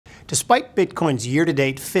Despite Bitcoin's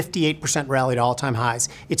year-to-date 58% rally to all-time highs,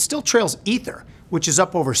 it still trails Ether, which is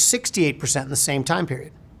up over 68% in the same time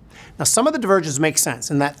period. Now, some of the divergence makes sense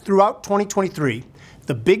in that throughout 2023,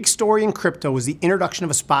 the big story in crypto was the introduction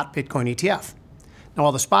of a spot Bitcoin ETF. Now,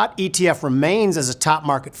 while the spot ETF remains as a top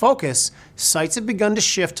market focus, sights have begun to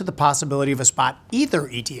shift to the possibility of a spot Ether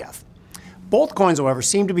ETF. Both coins, however,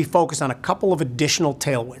 seem to be focused on a couple of additional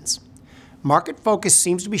tailwinds. Market focus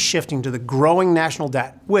seems to be shifting to the growing national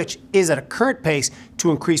debt, which is at a current pace to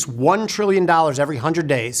increase $1 trillion every 100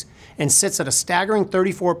 days and sits at a staggering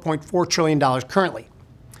 $34.4 trillion currently.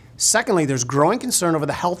 Secondly, there's growing concern over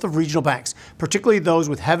the health of regional banks, particularly those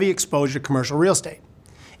with heavy exposure to commercial real estate.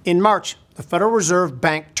 In March, the Federal Reserve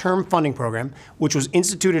Bank Term Funding Program, which was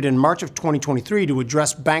instituted in March of 2023 to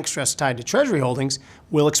address bank stress tied to Treasury holdings,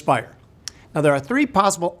 will expire. Now, there are three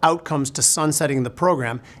possible outcomes to sunsetting the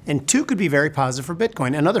program, and two could be very positive for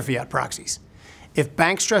Bitcoin and other fiat proxies. If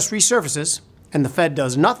bank stress resurfaces and the Fed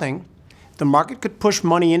does nothing, the market could push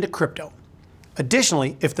money into crypto.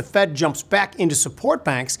 Additionally, if the Fed jumps back in to support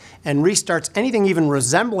banks and restarts anything even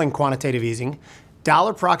resembling quantitative easing,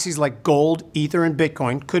 dollar proxies like gold, Ether, and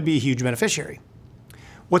Bitcoin could be a huge beneficiary.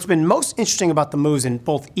 What's been most interesting about the moves in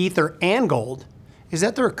both Ether and gold is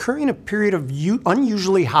that they're occurring in a period of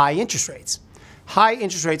unusually high interest rates. High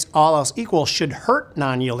interest rates, all else equal, should hurt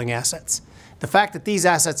non-yielding assets. The fact that these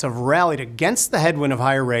assets have rallied against the headwind of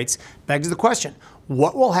higher rates begs the question,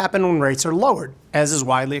 what will happen when rates are lowered, as is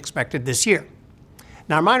widely expected this year?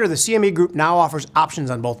 Now, a reminder, the CME Group now offers options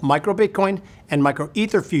on both Micro Bitcoin and Micro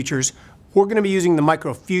Ether futures. We're going to be using the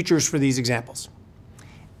Micro futures for these examples.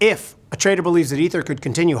 If a trader believes that Ether could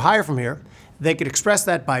continue higher from here, they could express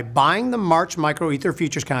that by buying the March Micro Ether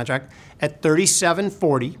futures contract at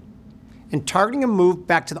 37.40 and targeting a move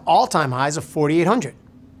back to the all-time highs of 4,800.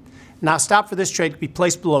 Now, stop for this trade could be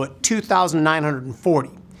placed below at 2,940.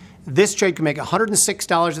 This trade can make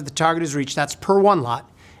 $106 if the target is reached, that's per one lot,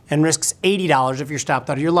 and risks $80 if you're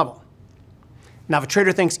stopped out of your level. Now, if a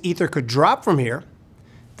trader thinks Ether could drop from here,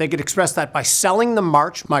 they could express that by selling the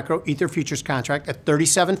March Micro Ether futures contract at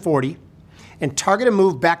 37.40 and target a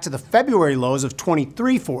move back to the February lows of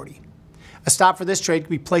 23.40. A stop for this trade could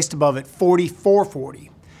be placed above at 44.40.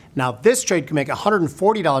 Now, this trade can make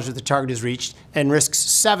 $140 if the target is reached and risks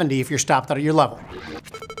 $70 if you're stopped out of your level.